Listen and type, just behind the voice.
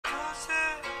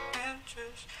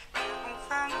interest. You won't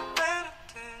find no better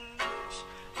than this.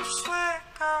 I swear,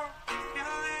 girl, if you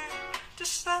leave,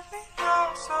 just let me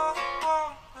know so I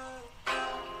won't look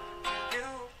down on you.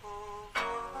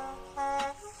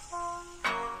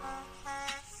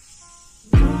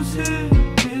 Losing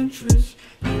interest,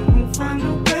 you won't find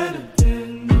no better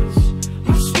than this. I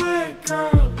swear,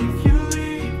 girl, if you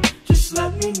leave, just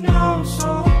let me know so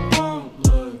I won't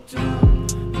look down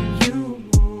when you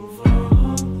move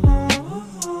on.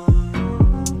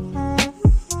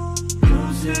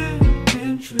 Losing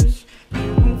interest,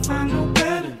 you won't find no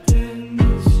better than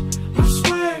this. I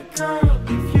swear, girl,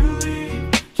 if you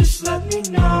leave, just let me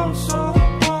know so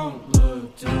I won't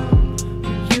look down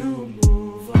when you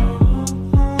move on.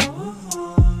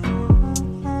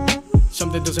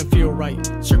 Something doesn't feel right.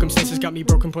 Circumstances got me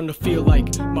broken from the feel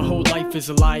like my whole life is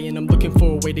a lie, and I'm looking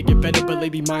for a way to get better. But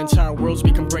lately my entire world's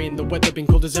become gray, and the weather been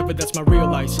cold as ever. That's my real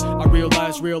life. I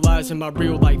realize in my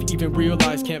real life, even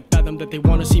realize, can't fathom that they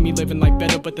wanna see me living like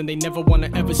better, but then they never wanna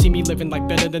ever see me living like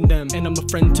better than them. And I'm a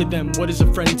friend to them. What is a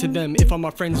friend to them? If all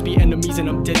my friends be enemies and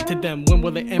I'm dead to them, when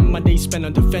will it end? My day spent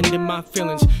on defending my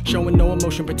feelings, showing no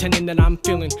emotion, pretending that I'm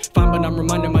feeling fine, but I'm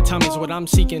reminding my time is what I'm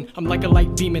seeking. I'm like a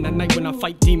light beaming at night when I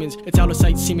fight demons. It's out of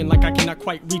sight, seeming like I cannot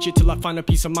quite reach it, till I find a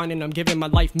peace of mind and I'm giving my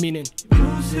life meaning.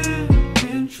 Losing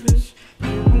interest,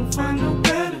 you won't find no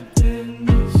better than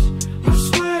this. I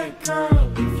swear,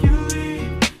 girl, if you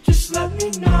leave, just let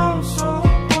me know so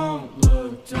I won't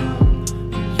look down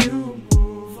when you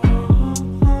move on.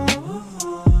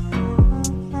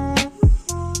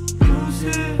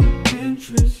 Losing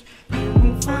interest, you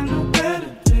won't find no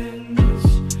better than this.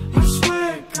 I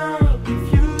swear, girl,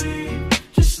 if you leave,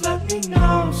 just let me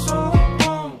know so I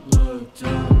won't look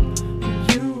down when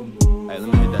you move on. Hey, let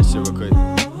me hit that shit real quick.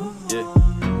 Yeah.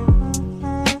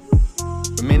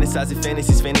 Romanticizing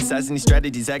fantasies, fantasizing these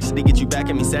strategies actually get you back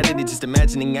at me Saturday. Just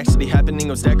imagining actually happening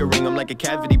or staggering. I'm like a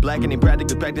cavity, blackening,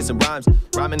 practically practicing rhymes.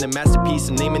 Rhyming a masterpiece,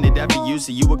 I'm naming it after you,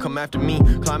 so you would come after me.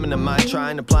 Climbing the mind,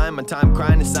 trying, applying my time,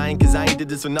 crying and sighing, cause I ain't did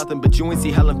this for nothing. But you ain't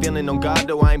see how I'm feeling on God,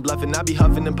 though I ain't bluffing. I be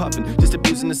huffing and puffing, just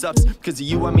abusing the substance. Cause of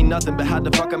you I mean nothing, but how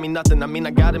the fuck I mean nothing? I mean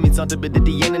I gotta mean something, but at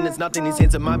the end and it's nothing. These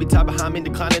hands of mine be tied behind me,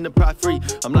 declining to pride free.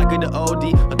 I'm like the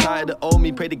OD, I'm tired of old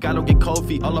me. Pray to God don't get cold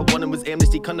feet. All I wanted was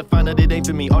amnesty, come to find out it ain't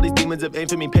for me. All these demons have aimed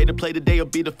for me, pay to play today or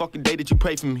be the fucking day that you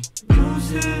pray for me.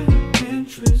 Losing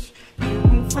interest, you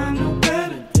won't find no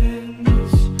better than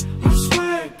this. I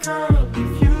swear, girl,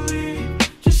 if you leave,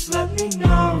 just let me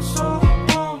know so I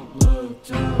won't look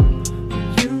down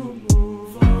when you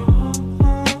move on.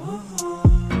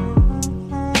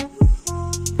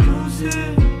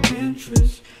 Losing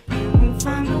interest, you won't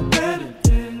find no better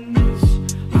than this.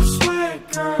 I swear,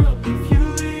 girl, if you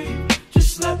leave,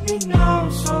 just let me know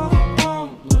so I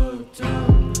won't look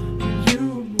down when you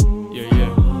move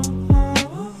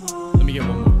on. Let me get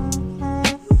one more.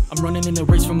 I'm running in a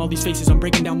race from all these faces, I'm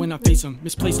breaking down when I face them.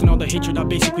 Misplaced in all the hatred, I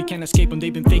basically can't escape them.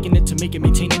 They've been faking it to make it,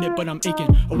 maintaining it, but I'm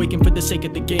aching. Awaken for the sake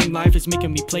of the game, life is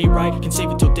making me play right. Can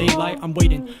save it till daylight, I'm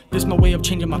waiting. This my way of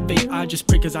changing my fate, I just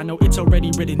pray cause I know it's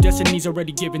already written. Destiny's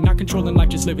already given, not controlling life,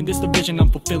 just living. This the vision I'm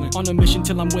fulfilling, on a mission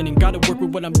till I'm winning. Gotta work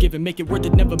with what I'm giving, make it worth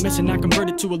it, never missing. I convert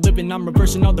it to a living, I'm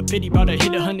reversing all the pity. About to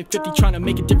hit 150, trying to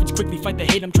make a difference quickly. Fight the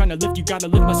hate, I'm trying to lift you, gotta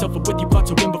lift myself up with you. Plot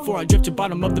to win before I drift to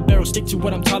bottom of the barrel. Stick to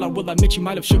what I'm taught, I will admit you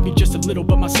might have shook me just a little,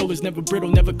 but my soul is never brittle,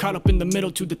 never caught up in the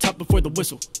middle. To the top before the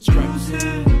whistle. Stract.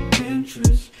 Losing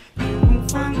interest, you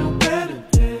won't find no better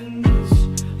than this.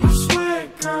 I swear,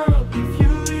 girl, if you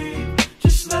leave,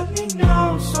 just let me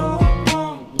know so I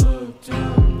won't look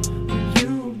down when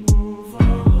you move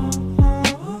on.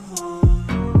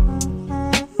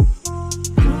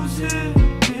 Losing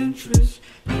interest,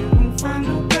 you won't find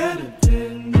no better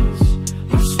than this.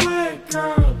 I swear,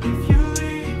 girl, if you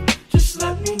leave, just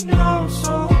let me know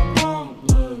so I won't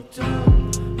look down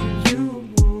when you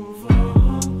move on.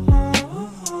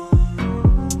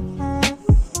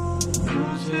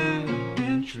 Losing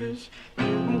interest, you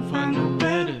won't find no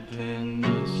better than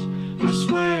this. I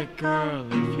swear, girl,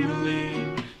 if you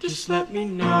leave, just let me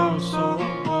know so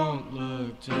I won't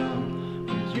look down